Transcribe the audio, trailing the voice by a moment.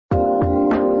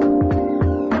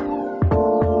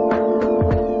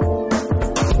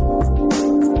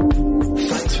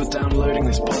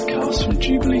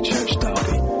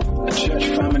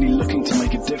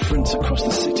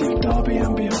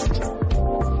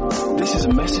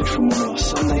a message from one of our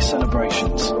Sunday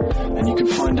celebrations, and you can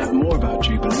find out more about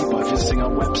Jubilee by visiting our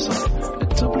website at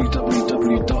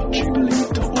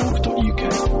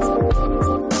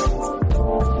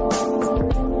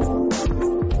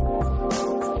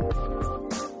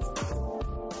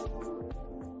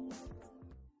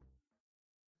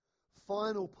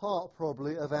Final part,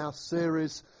 probably, of our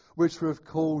series, which we've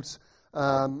called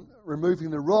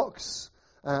Removing the Rocks,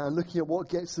 and looking at what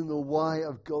gets in the way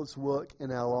of God's work in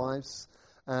our lives.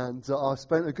 And I've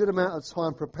spent a good amount of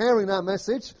time preparing that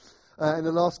message in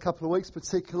the last couple of weeks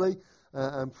particularly,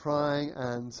 and praying,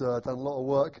 and done a lot of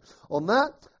work on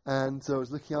that. And I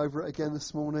was looking over it again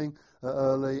this morning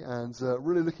early, and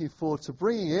really looking forward to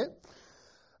bringing it.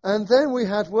 And then we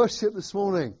had worship this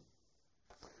morning.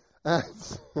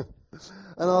 And,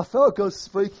 and I felt God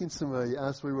speaking to me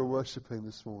as we were worshipping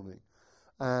this morning.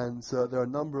 And there are a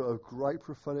number of great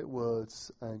prophetic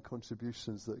words and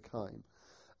contributions that came.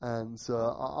 And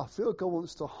I feel God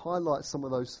wants to highlight some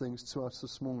of those things to us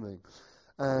this morning.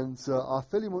 And I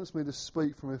feel He wants me to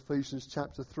speak from Ephesians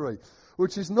chapter 3,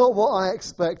 which is not what I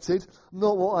expected,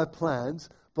 not what I planned,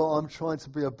 but I'm trying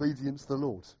to be obedient to the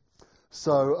Lord.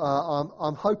 So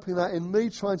I'm hoping that in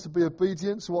me trying to be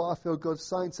obedient to what I feel God's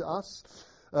saying to us,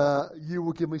 you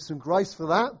will give me some grace for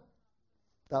that.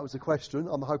 That was a question.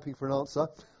 I'm hoping for an answer.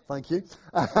 Thank you.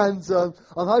 And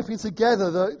I'm hoping together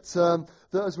that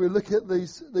as we look at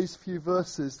these few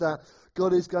verses, that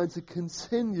God is going to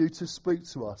continue to speak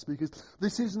to us, because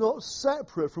this is not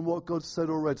separate from what God said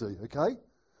already. Okay?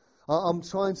 I'm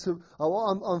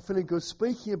feeling God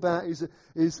speaking about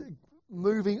is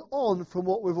moving on from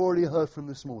what we've already heard from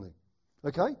this morning.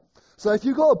 Okay? So if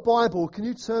you've got a Bible, can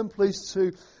you turn please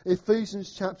to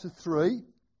Ephesians chapter 3.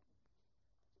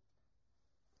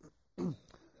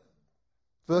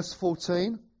 Verse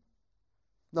 14.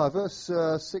 No, verse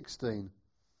 16.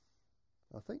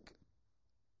 I think.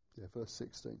 Yeah, verse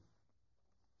 16.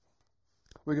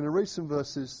 We're going to read some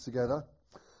verses together,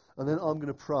 and then I'm going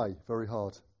to pray very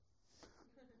hard.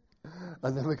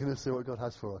 And then we're going to see what God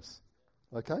has for us.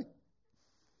 Okay?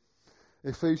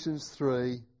 Ephesians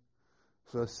 3,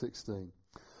 verse 16.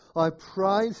 I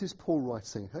pray, this is Paul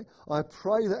writing, okay? I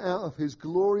pray that out of His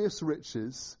glorious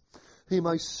riches He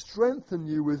may strengthen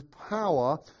you with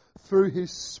power through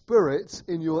His Spirit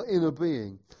in your inner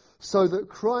being, so that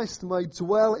Christ may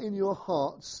dwell in your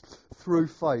hearts through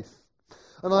faith.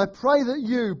 And I pray that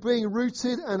you, being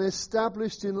rooted and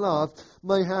established in love,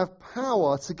 may have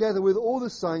power, together with all the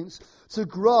saints, to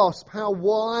grasp how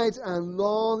wide and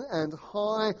long and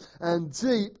high and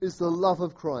deep is the love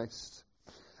of Christ,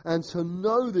 and to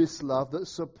know this love that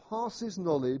surpasses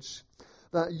knowledge,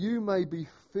 that you may be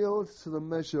filled to the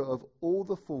measure of all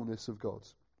the fullness of God.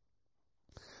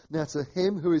 Now to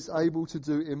Him who is able to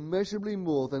do immeasurably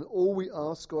more than all we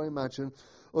ask or imagine,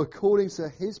 according to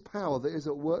His power that is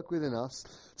at work within us,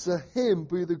 to Him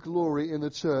be the glory in the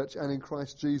church and in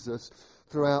Christ Jesus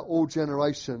throughout all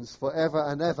generations, forever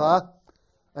and ever.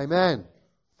 Amen.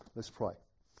 Let's pray.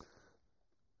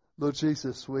 Lord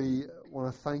Jesus, we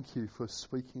want to thank You for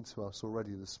speaking to us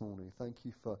already this morning. Thank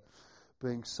You for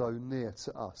being so near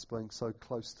to us, being so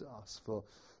close to us, for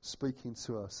speaking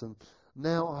to us. And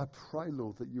now I pray,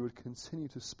 Lord, that You would continue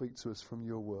to speak to us from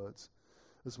Your words.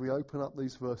 As we open up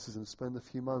these verses and spend a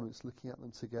few moments looking at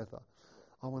them together,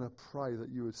 I want to pray that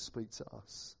You would speak to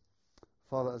us.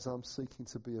 Father, as I'm seeking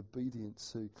to be obedient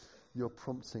to Your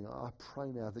prompting, I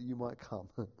pray now that You might come.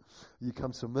 You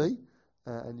come to me,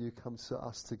 and You come to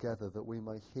us together, that we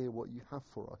may hear what You have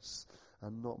for us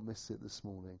and not miss it this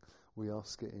morning. We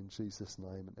ask it in Jesus'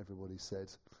 name, and everybody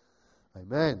said,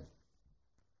 Amen.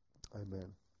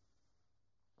 Amen.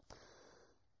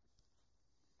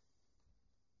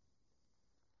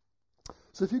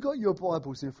 So if you've got your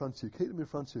Bibles in front of you, keep them in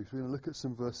front of you, because we're going to look at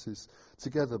some verses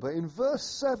together. But in verse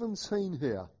 17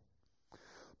 here,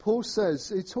 Paul says,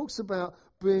 he talks about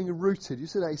being rooted. You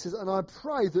see that? He says, and I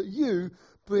pray that you,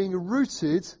 being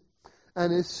rooted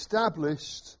and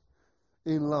established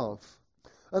in love.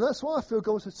 And that's what I feel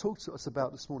God wants to talk to us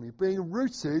about this morning. Being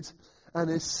rooted and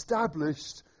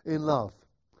established in love.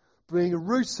 Being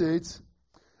rooted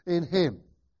in Him.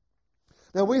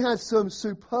 Now we had some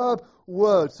superb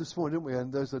words this morning, didn't we?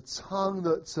 And there's a tongue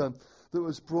that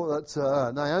was brought, that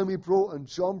Naomi brought, and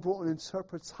John brought an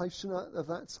interpretation of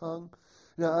that tongue.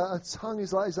 You know, a tongue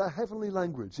is a heavenly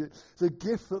language. It's a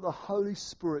gift that the Holy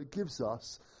Spirit gives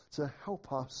us to help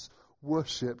us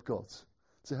worship God,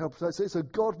 to help us. It's a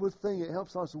Godward thing. It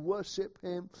helps us worship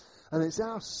him. And it's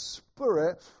our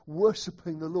spirit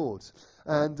worshipping the Lord.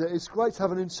 And it's great to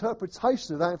have an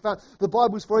interpretation of that. In fact, the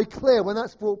Bible's very clear. When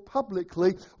that's brought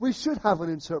publicly, we should have an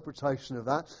interpretation of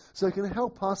that so it can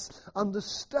help us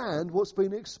understand what's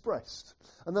been expressed.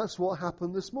 And that's what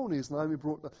happened this morning, as Naomi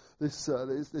brought this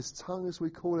tongue, as we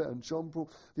call it, and John brought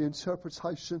the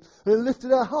interpretation. And it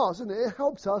lifted our hearts, didn't it? It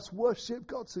helped us worship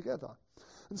God together.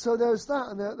 And so there's that,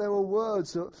 and there were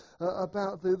words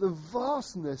about the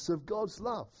vastness of God's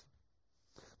love.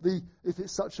 If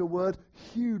it's such a word,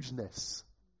 hugeness.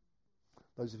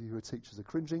 Those of you who are teachers are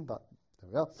cringing, but there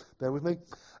we are. Bear with me.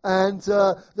 And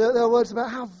there are words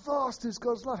about how vast is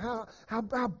God's love,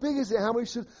 how big is it, how we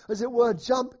should, as it were,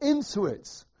 jump into it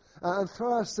and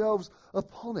throw ourselves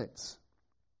upon it.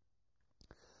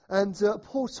 And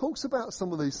Paul talks about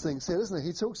some of these things here, doesn't he?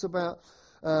 He talks about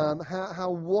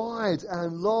how wide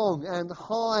and long and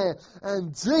high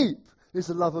and deep is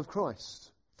the love of Christ.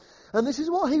 And this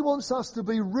is what he wants us to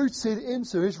be rooted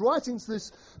into. He's writing to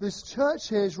this church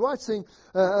here. He's writing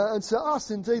and to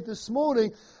us indeed this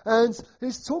morning. And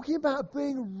he's talking about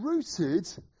being rooted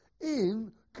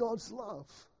in God's love.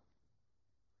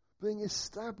 Being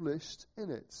established in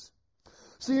it.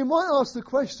 So you might ask the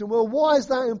question, well, why is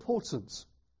that important?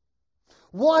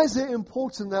 Why is it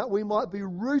important that we might be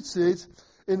rooted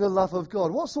in the love of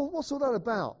God? What's all that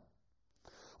about?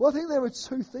 Well, I think there are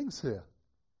two things here.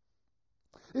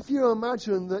 If you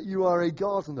imagine that you are a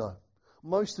gardener,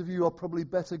 most of you are probably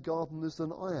better gardeners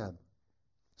than I am.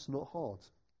 It's not hard.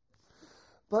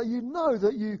 But you know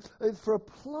that for a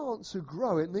plant to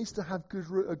grow, it needs to have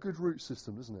a good root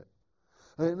system, doesn't it?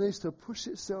 And it needs to push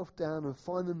itself down and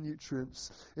find the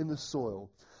nutrients in the soil.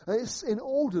 And it's in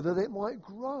order that it might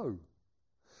grow.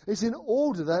 It's in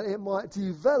order that it might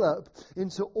develop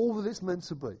into all that it's meant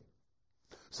to be.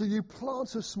 So you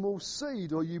plant a small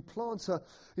seed, or you plant a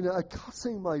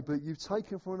cutting maybe you've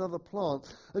taken from another plant,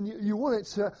 and you want it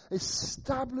to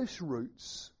establish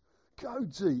roots, go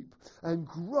deep, and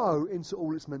grow into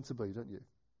all it's meant to be, don't you?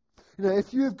 You know,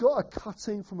 if you've got a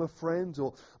cutting from a friend,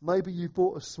 or maybe you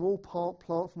bought a small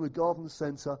plant from the garden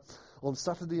centre on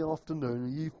Saturday afternoon,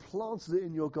 and you've planted it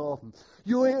in your garden,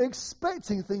 you're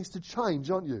expecting things to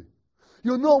change, aren't you?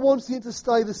 You're not wanting it to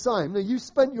stay the same. Now, you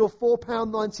spent your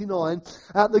 £4.99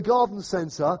 at the garden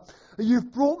centre.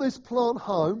 You've brought this plant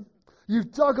home.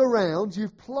 You've dug around.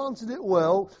 You've planted it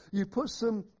well. You've put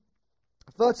some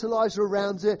fertiliser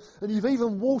around it. And you've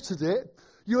even watered it.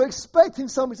 You're expecting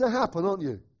something to happen, aren't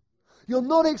you? You're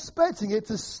not expecting it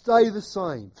to stay the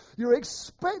same. You're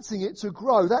expecting it to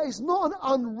grow. That is not an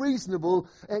unreasonable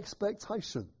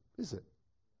expectation, is it?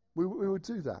 We would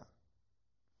do that.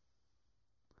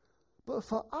 But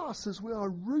for us, as we are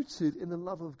rooted in the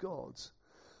love of God,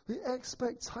 the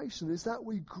expectation is that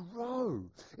we grow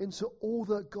into all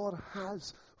that God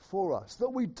has for us, that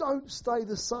we don't stay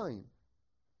the same.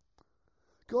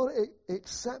 God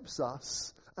accepts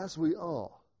us as we are,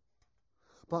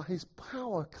 but his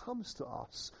power comes to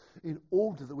us in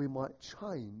order that we might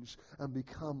change and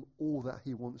become all that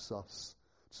he wants us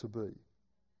to be.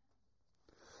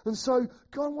 And so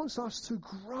God wants us to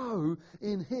grow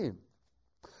in him.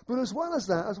 But as well as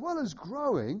that, as well as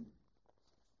growing,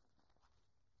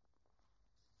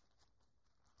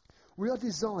 we are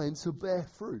designed to bear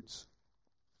fruit.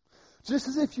 Just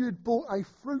as if you had bought a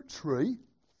fruit tree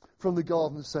from the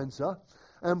garden centre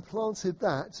and planted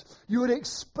that, you would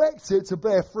expect it to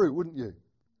bear fruit, wouldn't you?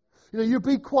 You know, you'd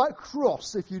be quite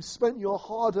cross if you'd spent your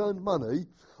hard-earned money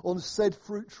on said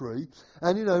fruit tree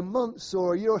and, months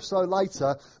or a year or so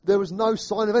later, there was no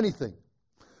sign of anything.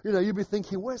 You know, you'd be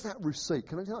thinking, where's that receipt?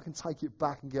 I can take it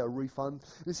back and get a refund.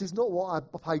 This is not what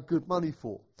I paid good money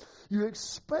for. You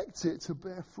expect it to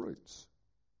bear fruit.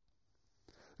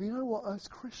 And you know what? As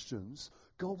Christians,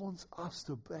 God wants us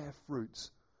to bear fruit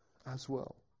as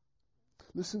well.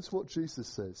 Listen to what Jesus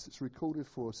says. It's recorded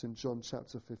for us in John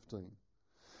chapter 15.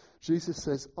 Jesus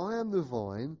says, I am the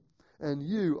vine, and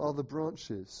you are the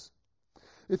branches.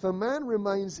 If a man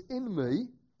remains in me,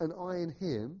 and I in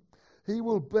him, he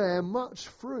will bear much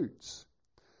fruit.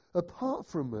 Apart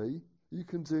from me, you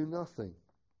can do nothing.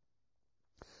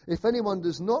 If anyone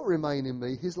does not remain in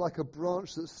me, he's like a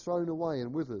branch that's thrown away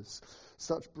and withers.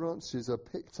 Such branches are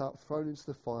picked up, thrown into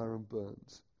the fire and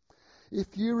burned. If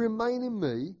you remain in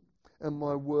me, and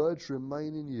my words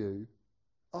remain in you,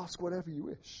 ask whatever you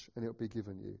wish, and it will be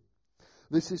given you.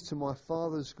 This is to my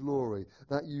Father's glory,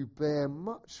 that you bear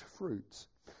much fruit,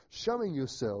 showing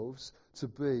yourselves to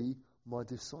be my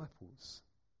disciples.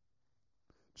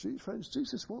 Friends,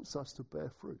 Jesus wants us to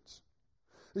bear fruit.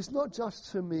 It's not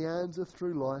just to meander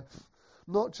through life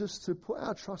not just to put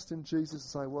our trust in Jesus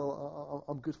and say, well,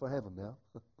 I'm good for heaven now.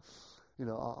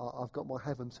 I've got my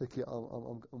heaven ticket,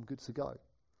 I'm good to go.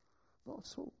 Not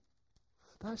at all.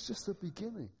 That's just the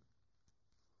beginning.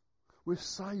 We're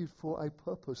saved for a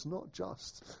purpose, not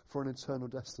just for an eternal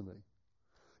destiny.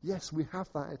 Yes, we have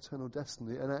that eternal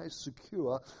destiny, and that is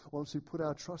secure once we put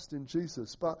our trust in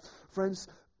Jesus. But, friends,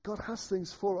 God has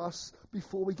things for us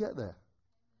before we get there.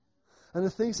 And the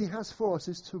things he has for us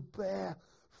is to bear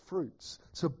fruits,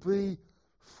 to be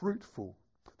fruitful.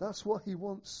 That's what he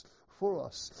wants for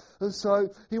us. And so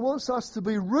he wants us to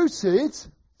be rooted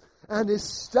and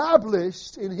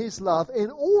established in his love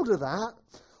in order that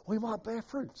we might bear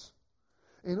fruit.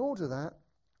 In order that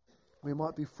we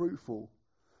might be fruitful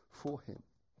for him.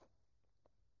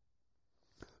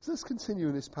 So let's continue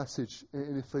in this passage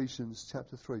in Ephesians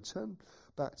chapter 3. Turn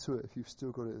back to it if you've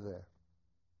still got it there.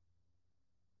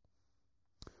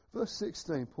 Verse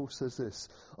 16, Paul says this,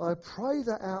 I pray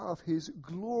that out of his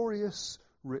glorious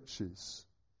riches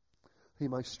he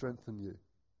may strengthen you.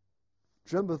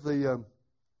 Do you remember the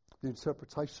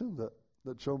interpretation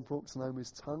that John brought to name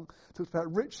his tongue? It talks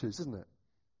about riches, isn't it?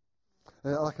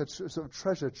 Like a sort of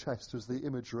treasure chest was the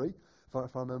imagery,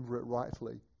 if I remember it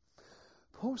rightly.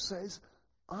 Paul says,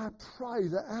 I pray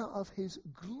that out of his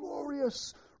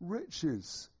glorious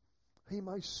riches he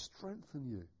may strengthen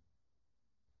you.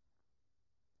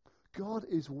 God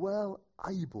is well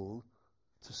able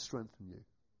to strengthen you.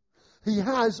 He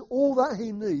has all that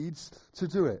he needs to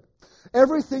do it.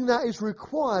 Everything that is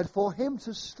required for him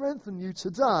to strengthen you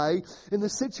today in the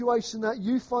situation that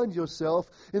you find yourself,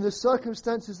 in the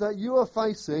circumstances that you are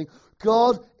facing,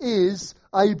 God is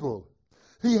able.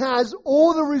 He has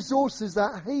all the resources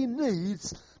that he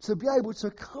needs to be able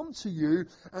to come to you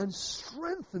and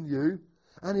strengthen you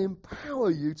and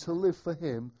empower you to live for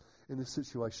him in the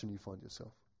situation you find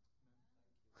yourself.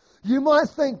 You might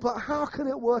think, but how can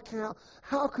it work out?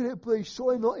 How can it be?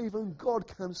 Surely not even God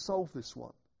can solve this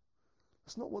one.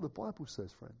 That's not what the Bible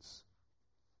says, friends.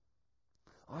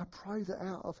 I pray that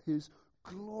out of his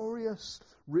glorious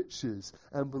riches,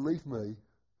 and believe me,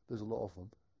 there's a lot of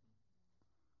them,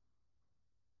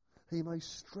 he may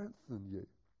strengthen you.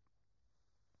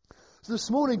 So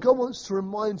this morning, God wants to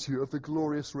remind you of the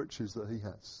glorious riches that he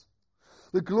has.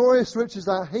 The glorious riches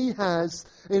that he has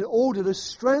in order to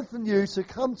strengthen you, to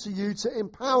come to you, to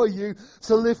empower you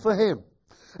to live for him.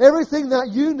 Everything that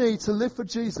you need to live for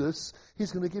Jesus,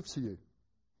 he's going to give to you.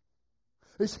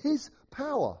 It's his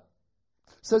power.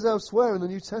 It says elsewhere in the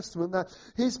New Testament that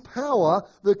his power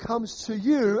that comes to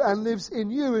you and lives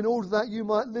in you in order that you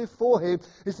might live for him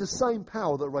is the same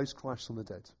power that raised Christ from the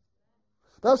dead.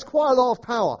 That's quite a lot of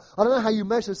power. I don't know how you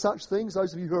measure such things.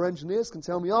 Those of you who are engineers can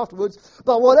tell me afterwards.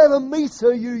 But whatever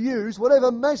meter you use,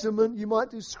 whatever measurement you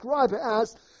might describe it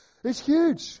as, it's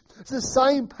huge. It's the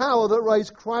same power that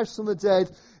raised Christ from the dead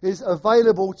is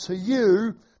available to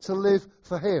you to live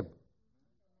for him.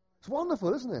 It's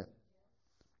wonderful, isn't it?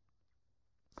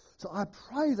 So I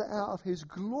pray that out of his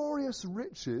glorious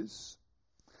riches,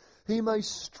 he may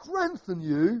strengthen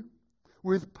you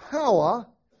with power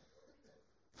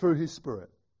through his Spirit.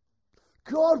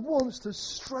 God wants to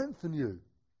strengthen you.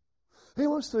 He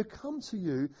wants to come to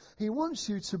you. He wants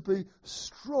you to be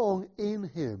strong in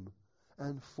him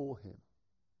and for him.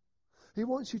 He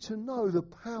wants you to know the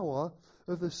power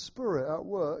of the Spirit at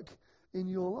work in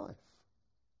your life.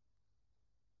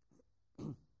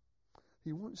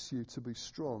 He wants you to be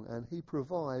strong, and he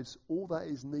provides all that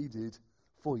is needed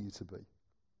for you to be.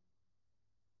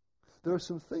 There are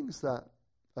some things that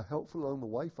are helpful along the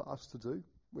way for us to do.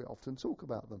 We often talk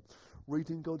about them.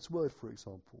 Reading God's Word, for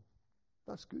example.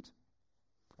 That's good.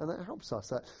 And that helps us.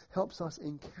 That helps us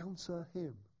encounter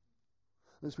him.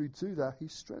 And as we do that, he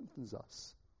strengthens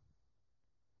us.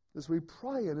 As we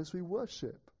pray and as we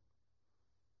worship,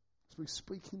 as we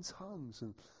speak in tongues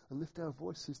and lift our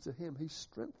voices to him, he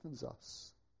strengthens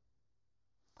us.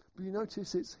 But you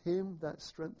notice it's him that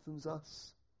strengthens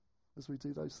us as we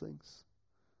do those things.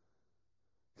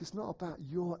 It's not about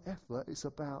your effort, it's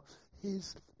about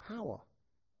his power.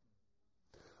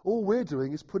 All we're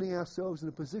doing is putting ourselves in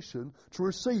a position to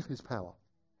receive his power.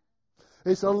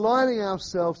 It's aligning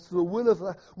ourselves to the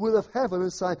will of heaven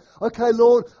and saying, okay,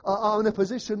 Lord, I'm in a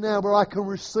position now where I can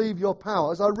receive your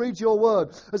power. As I read your word,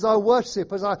 as I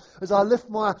worship, as I lift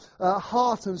my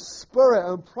heart and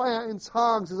spirit and pray out in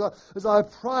tongues, as I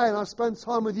pray and I spend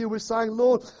time with you, we're saying,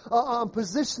 Lord, I'm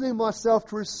positioning myself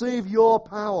to receive your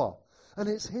power. And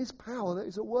it's his power that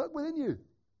is at work within you.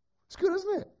 It's good,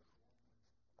 isn't it?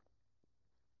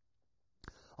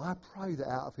 I pray that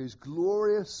out of his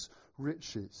glorious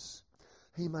riches,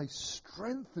 he may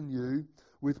strengthen you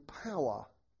with power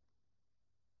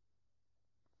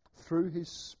through his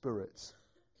Spirit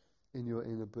in your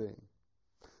inner being.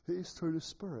 It is through the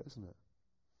Spirit, isn't it?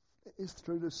 It is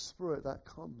through the Spirit that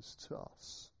comes to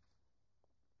us.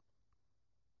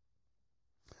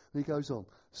 And he goes on,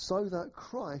 so that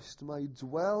Christ may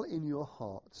dwell in your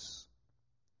hearts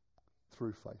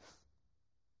through faith.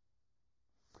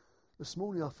 This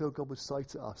morning I feel God would say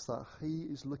to us that he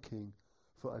is looking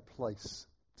for a place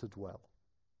to dwell.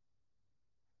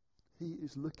 He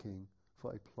is looking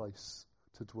for a place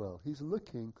to dwell. He's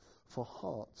looking for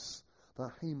hearts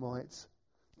that he might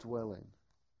dwell in.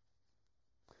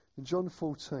 In John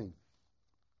 14,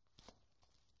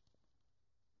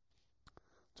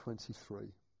 23,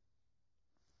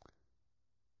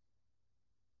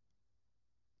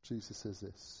 Jesus says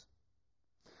this,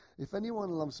 if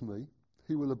anyone loves me,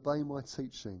 he will obey my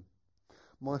teaching.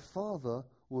 My Father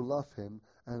will love him,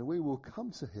 and we will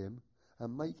come to him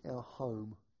and make our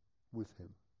home with him.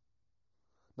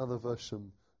 Another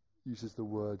version uses the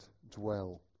word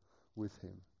dwell with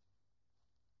him.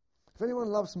 If anyone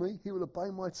loves me, he will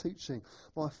obey my teaching.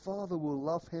 My Father will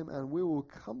love him, and we will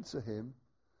come to him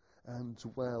and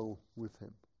dwell with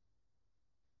him.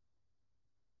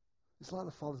 It's like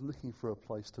the Father's looking for a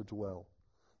place to dwell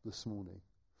this morning.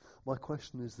 My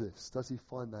question is this, does he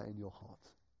find that in your heart?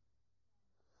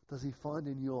 Does he find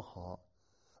in your heart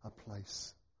a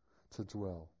place to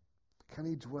dwell? Can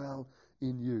he dwell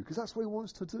in you? Because that's what he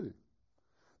wants to do.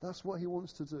 That's what he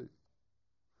wants to do.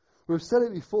 We've said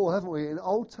it before, haven't we? In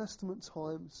Old Testament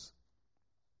times,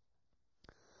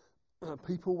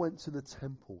 people went to the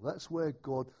temple. That's where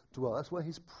God dwelt. That's where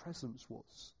his presence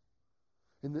was.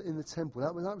 In the temple.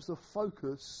 That was the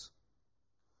focus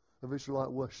of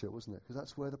Israelite worship, wasn't it? Because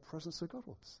that's where the presence of God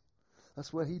was.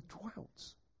 That's where he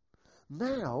dwelt.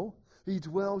 Now, he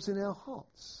dwells in our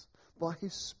hearts by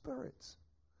his Spirit.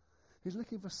 He's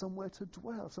looking for somewhere to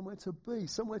dwell, somewhere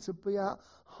to be at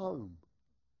home.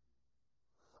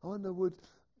 I wonder, would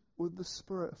the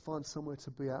Spirit find somewhere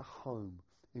to be at home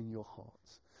in your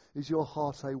heart? Is your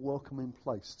heart a welcoming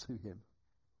place to him?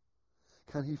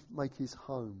 Can he make his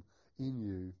home in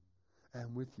you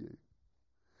and with you?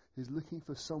 He's looking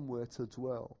for somewhere to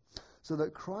dwell, so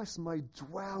that Christ may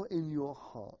dwell in your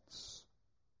hearts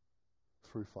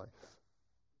through faith.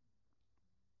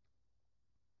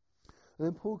 And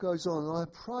then Paul goes on, and I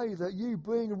pray that you,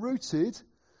 being rooted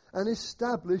and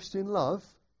established in love,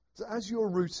 so as you're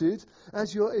rooted,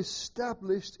 as you're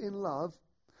established in love,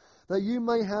 that you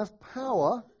may have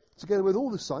power, together with all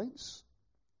the saints,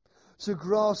 to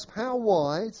grasp how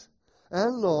wide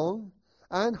and long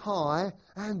and high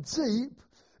and deep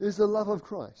is the love of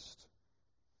Christ.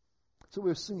 That's what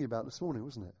we were singing about this morning,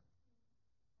 wasn't it?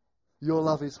 Your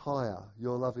love is higher,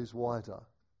 your love is wider.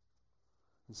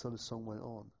 And so the song went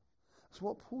on. That's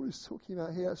what Paul is talking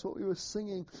about here. That's what we were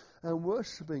singing and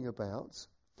worshipping about.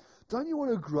 Don't you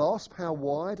want to grasp how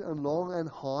wide and long and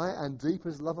high and deep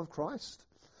is the love of Christ?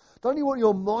 Don't you want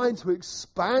your mind to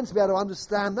expand to be able to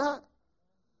understand that?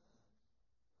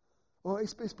 Well,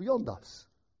 it's beyond us.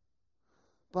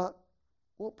 But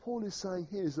what Paul is saying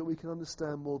here is that we can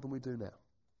understand more than we do now.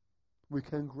 We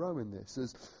can grow in this.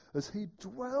 As he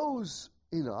dwells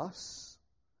in us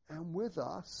and with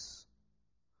us,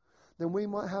 then we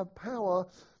might have power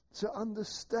to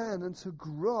understand and to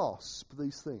grasp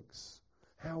these things.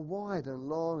 How wide and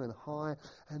long and high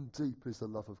and deep is the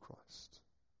love of Christ.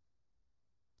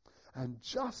 And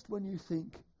just when you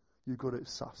think you've got it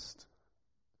sussed,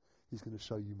 he's going to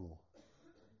show you more.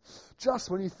 Just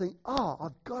when you think,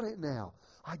 I've got it now.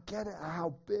 I get it,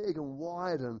 how big and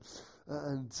wide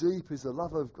and deep is the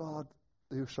love of God,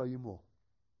 he'll show you more.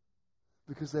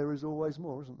 Because there is always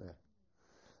more, isn't there?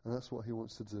 And that's what he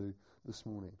wants to do this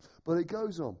morning. But it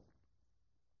goes on.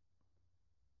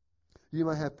 You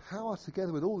may have power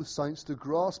together with all the saints to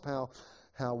grasp how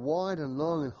wide and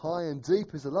long and high and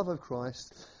deep is the love of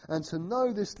Christ, and to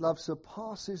know this love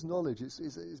surpasses knowledge.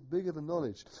 It's bigger than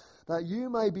knowledge. That you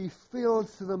may be filled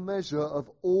to the measure of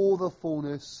all the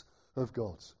fullness of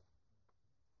God.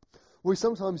 We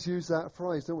sometimes use that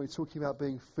phrase, don't we, talking about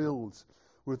being filled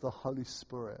with the Holy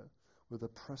Spirit, with the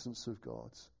presence of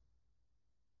God.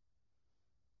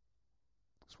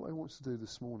 That's what he wants to do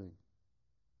this morning.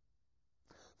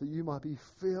 That you might be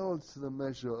filled to the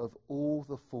measure of all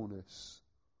the fullness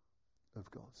of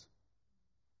God.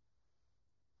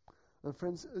 And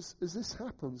friends, as this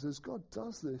happens, as God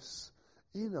does this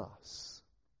in us,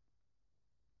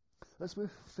 as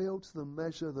we're filled to the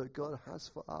measure that God has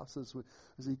for us,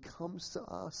 as he comes to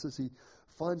us, as he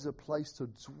finds a place to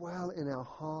dwell in our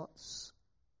hearts,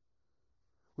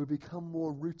 we become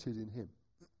more rooted in him.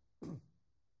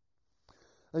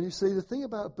 And you see, the thing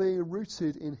about being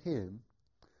rooted in him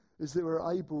is that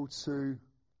we're able to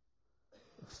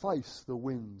face the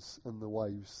winds and the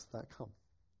waves that come.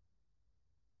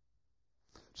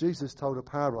 Jesus told a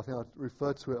parable, I think I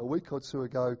referred to it a week or two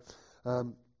ago.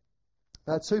 There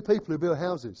are two people who built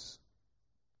houses.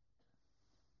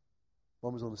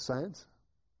 One was on the sand,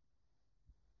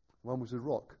 one was a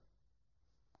rock.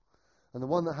 And the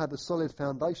one that had the solid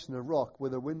foundation of rock, where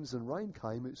the winds and rain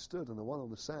came, it stood, and the one on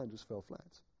the sand just fell flat.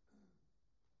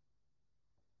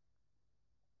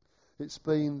 It's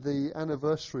been the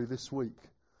anniversary this week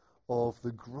of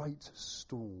the Great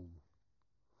Storm.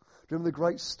 Do you remember the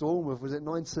Great Storm of, was it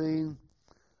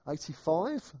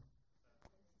 1985?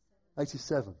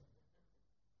 87.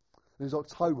 It was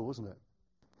October, wasn't it?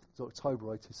 It was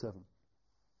October 87.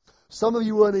 Some of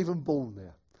you weren't even born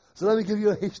there. So let me give you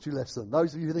a history lesson.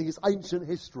 Those of you who think it's ancient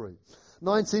history.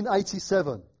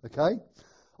 1987, okay?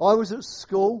 I was at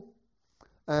school,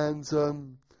 and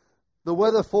the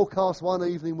weather forecast one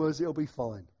evening was it'll be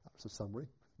fine. That was a summary.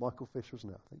 Michael Fish,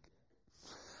 wasn't it, I think?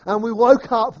 And we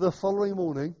woke up the following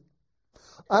morning,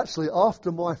 actually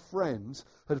after my friend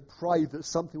had prayed that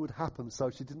something would happen so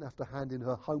she didn't have to hand in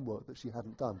her homework that she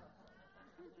hadn't done.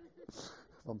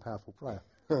 One powerful prayer.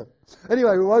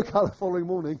 Anyway, we woke up the following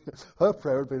morning, her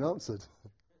prayer had been answered.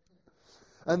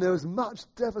 And there was much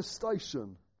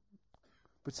devastation,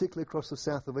 particularly across the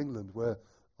south of England where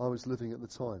I was living at the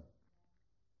time.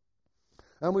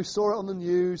 And we saw it on the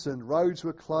news, and roads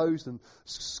were closed and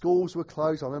schools were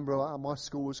closed. I remember my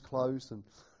school was closed, and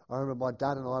I remember my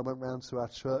dad and I went round to our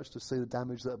church to see the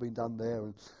damage that had been done there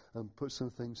and put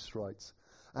some things straight.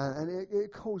 And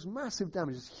it caused massive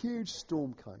damage. This huge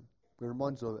storm came. We're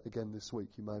reminded of it again this week.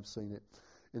 You may have seen it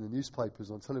in the newspapers,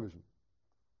 on television.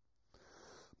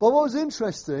 But what was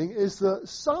interesting is that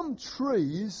some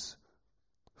trees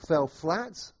fell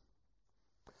flat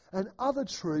and other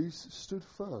trees stood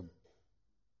firm.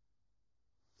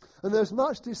 And there's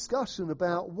much discussion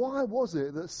about why was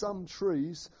it that some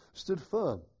trees stood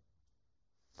firm.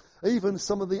 Even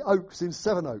some of the oaks in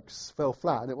Sevenoaks fell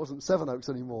flat, and it wasn't Sevenoaks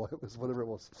anymore, it was whatever it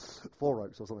was, Four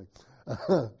Oaks or something.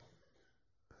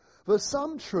 But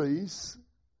some trees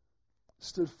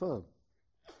stood firm.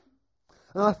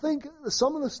 And I think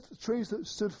some of the trees that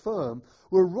stood firm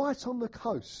were right on the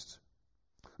coast.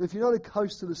 And if you know the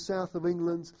coast to the south of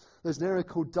England, there's an area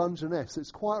called Dungeness.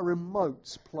 It's quite a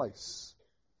remote place.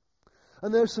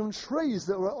 And there are some trees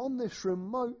that were on this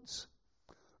remote,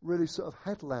 really sort of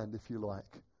headland, if you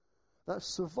like, that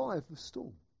survived the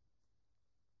storm.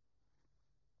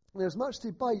 And there's much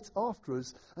debate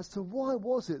afterwards as to why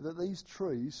was it that these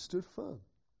trees stood firm.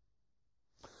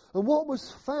 And what was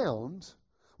found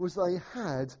was they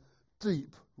had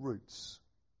deep roots.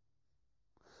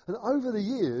 And over the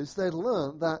years, they'd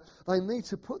learnt that they need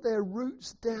to put their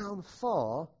roots down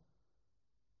far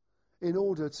in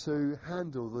order to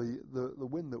handle the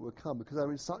wind that would come, because they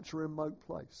were in such a remote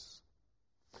place.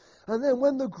 And then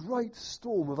when the great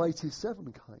storm of 87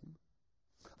 came,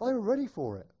 they were ready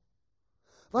for it.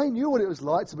 They knew what it was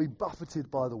like to be buffeted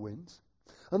by the wind,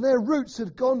 and their roots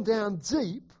had gone down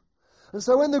deep. And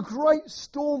so when the great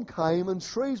storm came and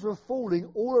trees were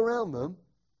falling all around them,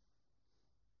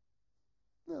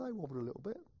 they wobbled a little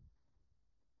bit,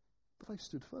 but they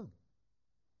stood firm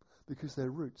because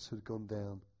their roots had gone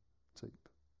down deep.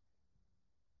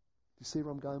 Do you see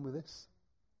where I'm going with this?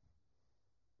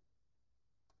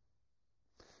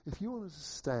 If you want to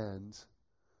stand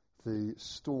the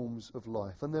storms of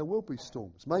life, and there will be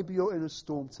storms. Maybe you're in a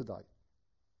storm today.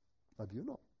 Maybe you're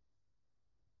not.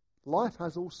 Life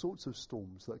has all sorts of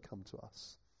storms that come to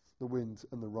us. The wind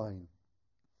and the rain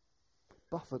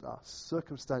buffet us.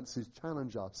 Circumstances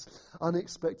challenge us.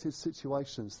 Unexpected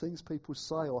situations. Things people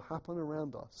say or happen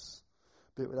around us.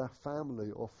 Be it with our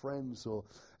family or friends or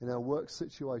in our work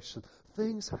situation.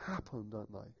 Things happen,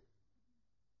 don't they?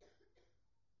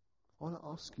 I want to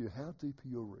ask you, how deep are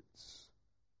your roots?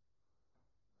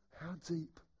 How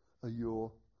deep are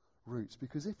your roots?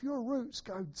 Because if your roots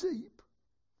go deep,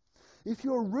 if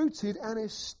you're rooted and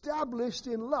established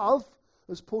in love,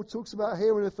 as Paul talks about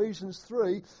here in Ephesians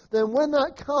 3, then when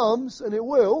that comes, and it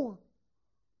will,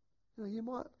 you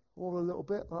might wobble a little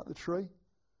bit like the tree,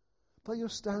 but you'll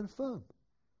stand firm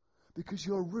because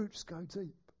your roots go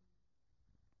deep.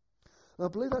 And I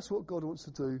believe that's what God wants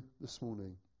to do this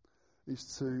morning,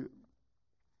 is to,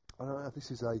 I don't know if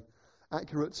this is a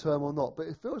accurate term or not, but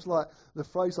it feels like the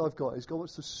phrase I've got is God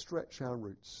wants to stretch our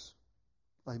roots.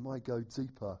 They might go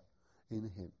deeper in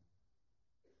Him.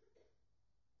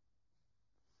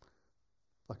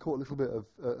 I caught a little bit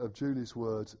of Julie's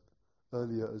word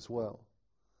earlier as well.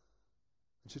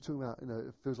 And she's talking about,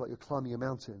 it feels like you're climbing a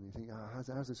mountain. You think,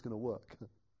 how's this going to work?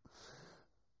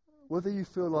 Whether you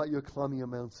feel like you're climbing a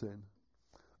mountain,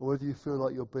 or whether you feel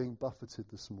like you're being buffeted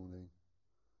this morning,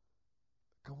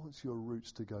 God wants your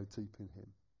roots to go deep in him.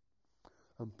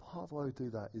 And part of the way we do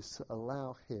that is to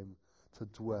allow him to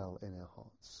dwell in our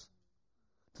hearts,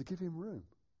 to give him room.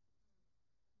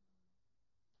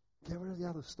 Get rid of the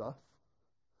other stuff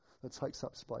that takes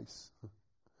up space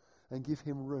and give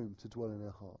him room to dwell in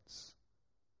our hearts.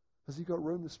 Has he got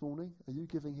room this morning? Are you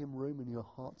giving him room in your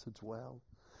heart to dwell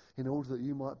in order that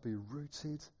you might be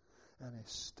rooted and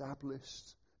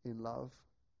established in love?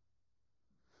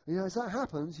 You know, as that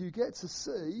happens, you get to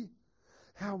see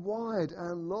how wide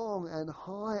and long and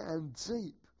high and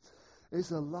deep is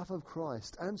the love of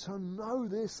Christ, and to know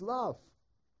this love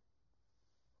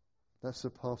that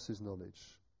surpasses knowledge,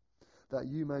 that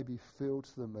you may be filled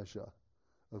to the measure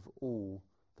of all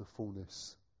the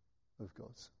fullness of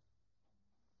God.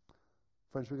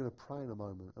 Friends, we're going to pray in a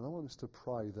moment, and I want us to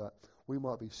pray that we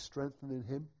might be strengthened in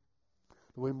him,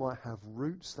 that we might have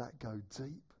roots that go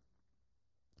deep,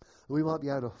 that we might be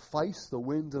able to face the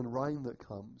wind and rain that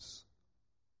comes,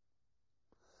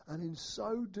 and in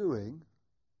so doing,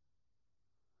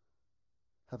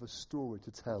 have a story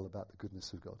to tell about the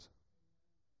goodness of God.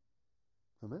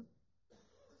 Amen?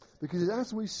 Because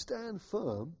as we stand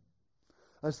firm,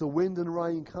 as the wind and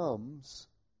rain comes,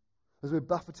 as we're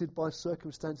buffeted by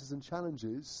circumstances and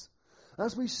challenges,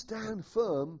 as we stand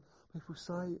firm, people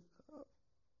say,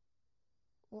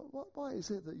 why is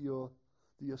it that you're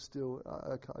still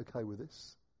okay with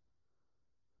this?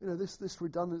 You know, this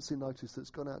redundancy notice that's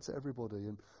gone out to everybody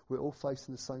and we're all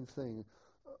facing the same thing.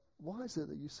 Why is it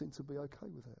that you seem to be okay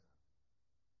with it?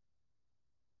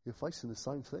 You're facing the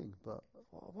same thing, but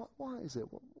why is it?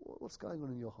 What's going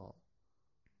on in your heart?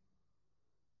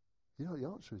 You know what the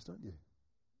answer is, don't you?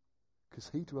 Because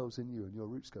he dwells in you and your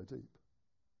roots go deep.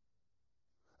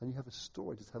 And you have a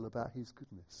story to tell about his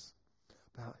goodness,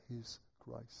 about his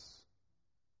grace.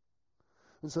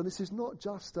 And so this is not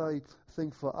just a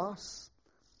thing for us.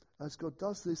 As God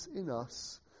does this in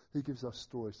us, he gives us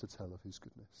stories to tell of his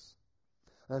goodness.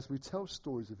 As we tell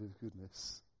stories of his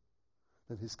goodness,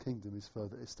 then his kingdom is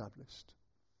further established.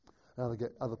 And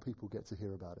other people get to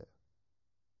hear about it.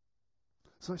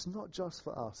 So it's not just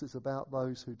for us, it's about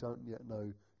those who don't yet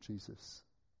know Jesus.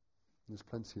 And there's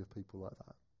plenty of people like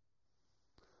that.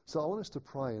 So I want us to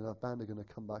pray, and our band are going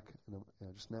to come back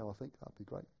just now, I think. That'd be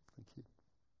great. Thank you.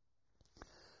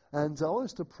 And I want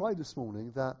us to pray this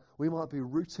morning that we might be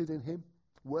rooted in him,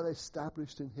 well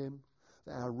established in him,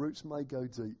 that our roots may go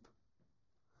deep,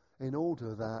 in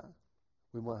order that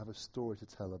we might have a story to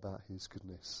tell about his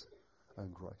goodness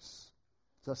and grace.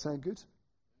 Does that sound good?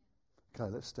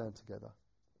 Okay, let's stand together.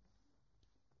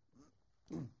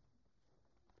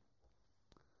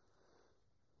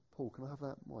 Paul, can I have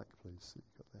that mic, please, that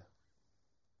you've got there?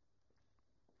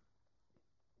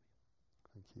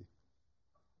 Thank you.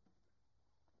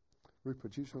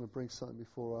 Rupert, do you just want to bring something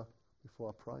before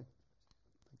I pray?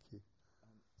 Thank you.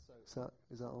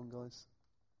 Is that on, guys?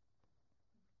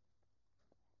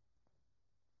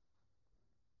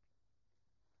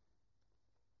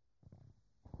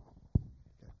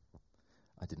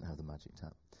 I didn't have the magic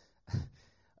tap.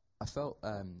 I felt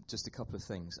just a couple of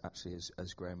things, actually,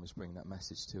 as Graham was bringing that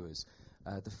message to us.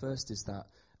 The first is that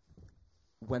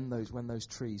when those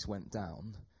trees went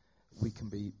down, we can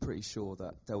be pretty sure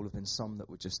that there will have been some that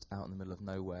were just out in the middle of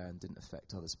nowhere and didn't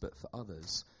affect others. But for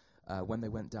others, when they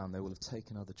went down, they will have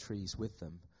taken other trees with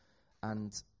them.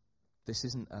 And this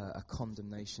isn't a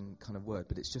condemnation kind of word,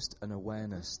 but it's just an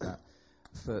awareness that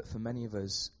for many of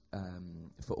us,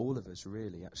 for all of us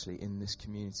really, actually, in this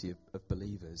community of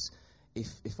believers,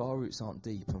 if our roots aren't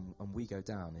deep and we go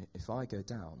down, if I go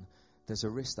down, there's a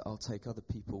risk that I'll take other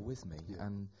people with me. Yeah.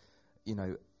 And, you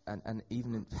know, and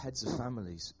even heads of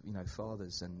families, you know,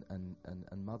 fathers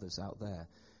and mothers out there,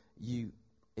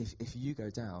 if you go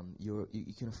down, you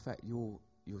can affect your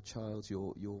child,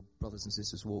 your brothers and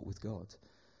sisters' walk with God.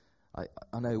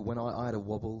 I know when I had a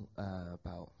wobble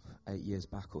about 8 years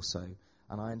back or so,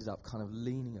 and I ended up kind of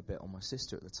leaning a bit on my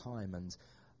sister at the time, and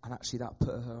actually that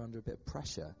put her under a bit of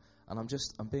pressure. And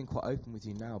I'm being quite open with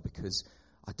you now, because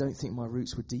I don't think my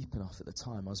roots were deep enough at the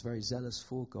time. I was very zealous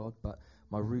for God, but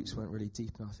my roots weren't really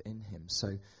deep enough in him. So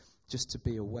just to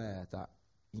be aware that,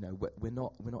 you know, we're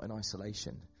not in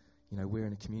isolation. You know, we're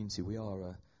in a community. We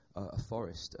are a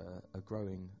forest, a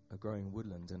growing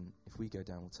woodland, and if we go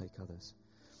down, we'll take others.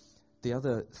 The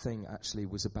other thing actually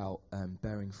was about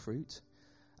bearing fruit,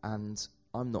 and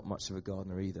I'm not much of a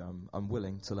gardener either. I'm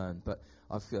willing to learn, but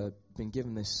I've been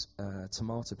given this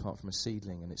tomato plant from a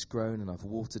seedling, and it's grown, and I've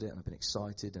watered it, and I've been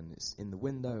excited, and it's in the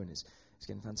window, and it's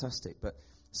getting fantastic. But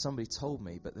somebody told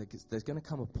me, but there's going to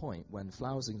come a point when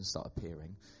flowers are going to start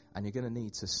appearing, and you're going to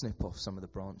need to snip off some of the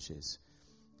branches.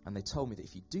 And they told me that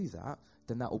if you do that,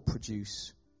 then that'll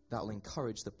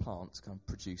encourage the plant to kind of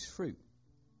produce fruit.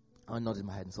 I nodded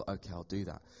my head and thought, okay, I'll do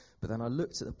that. But then I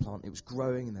looked at the plant, it was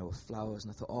growing and there were flowers,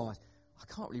 and I thought, I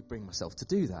can't really bring myself to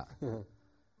do that.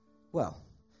 Well,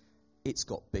 it's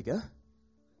got bigger,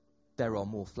 there are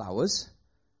more flowers,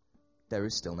 there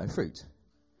is still no fruit.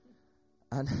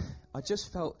 And I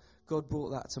just felt God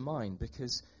brought that to mind,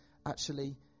 because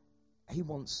actually he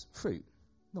wants fruit,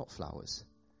 not flowers.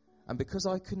 And because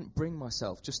I couldn't bring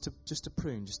myself just to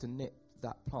prune, just to nip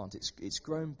that plant, it's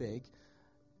grown big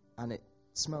and it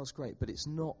smells great, but it's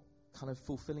not kind of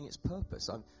fulfilling its purpose.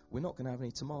 We're not going to have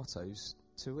any tomatoes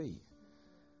to eat.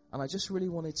 And I just really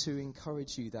wanted to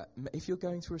encourage you that if you're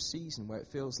going through a season where it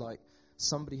feels like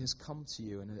somebody has come to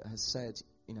you and has said,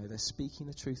 they're speaking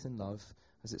the truth in love,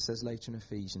 as it says later in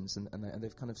Ephesians, and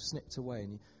they've kind of snipped away,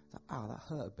 and you thought, that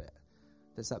hurt a bit.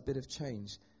 There's that bit of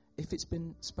change. If it's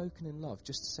been spoken in love,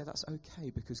 just to say that's okay,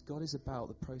 because God is about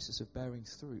the process of bearing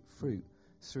fruit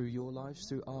through your lives,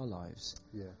 through our lives.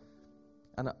 Yeah.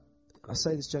 And I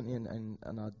say this gently, and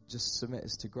I just submit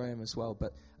this to Graham as well,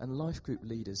 and life group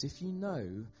leaders, if you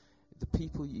know the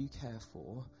people you care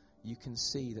for, you can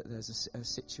see that there's a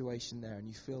situation there, and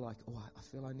you feel like, I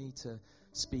feel I need to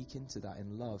speak into that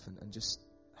in love and just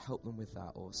help them with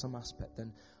that, or some aspect,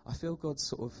 then I feel God's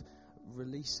sort of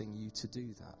releasing you to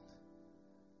do that.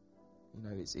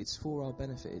 It's for our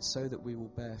benefit. It's so that we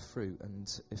will bear fruit. And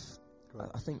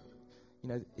I think,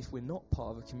 if we're not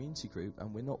part of a community group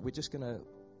and we're just going to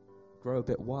grow a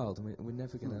bit wild, and we're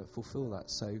never going to fulfill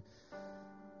that. So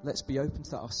let's be open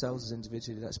to that ourselves as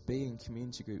individually. Let's be in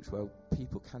community groups where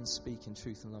people can speak in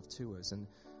truth and love to us. And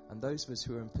those of us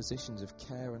who are in positions of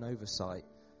care and oversight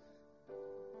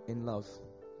in love,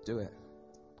 do it.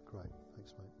 Great.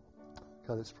 Thanks, mate.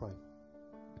 Okay, let's pray.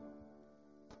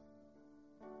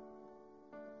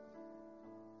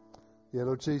 Yeah,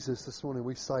 Lord Jesus, this morning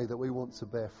we say that we want to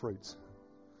bear fruit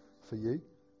for you.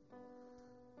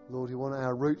 Lord, we want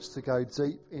our roots to go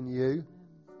deep in you.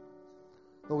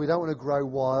 Lord, we don't want to grow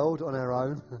wild on our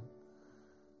own.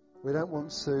 We don't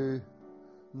want to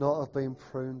not have been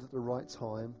pruned at the right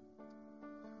time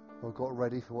or got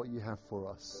ready for what you have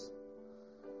for us.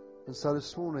 And so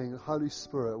this morning, Holy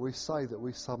Spirit, we say that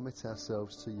we submit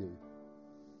ourselves to you.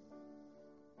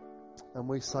 And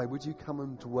we say, would you come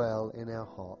and dwell in our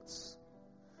hearts?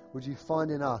 Would you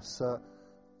find in us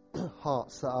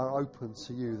hearts that are open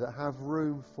to you, that have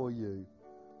room for you,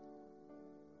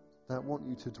 that want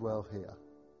you to dwell here?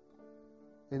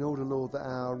 In order, Lord, that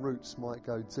our roots might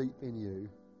go deep in you,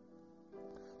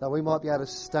 that we might be able to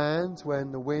stand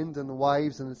when the wind and the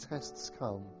waves and the tests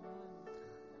come.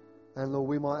 And Lord,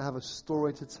 we might have a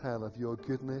story to tell of your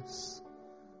goodness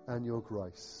and your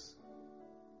grace.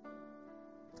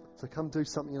 So come do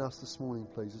something in us this morning,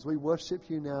 please. As we worship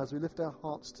you now, as we lift our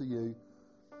hearts to you,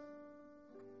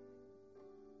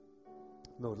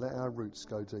 Lord, let our roots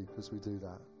go deep as we do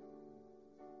that.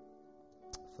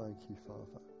 Thank you,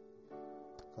 Father.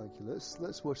 Thank you.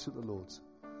 Let's worship the Lord.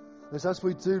 As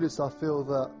we do this, I feel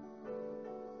that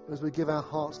as we give our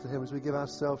hearts to Him, as we give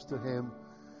ourselves to Him,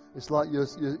 it's like you're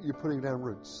putting down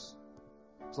roots.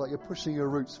 It's like you're pushing your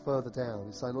roots further down.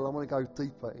 You're saying, Lord, I want to go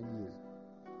deeper in you.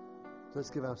 So let's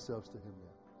give ourselves to Him now.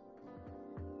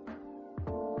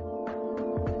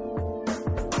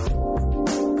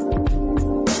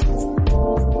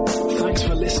 Thanks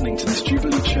for listening to this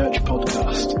Jubilee Church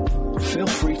podcast. Feel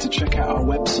free to check out our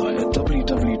website at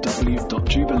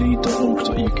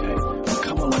www.jubilee.org.uk and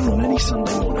come along on any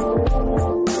Sunday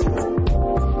morning.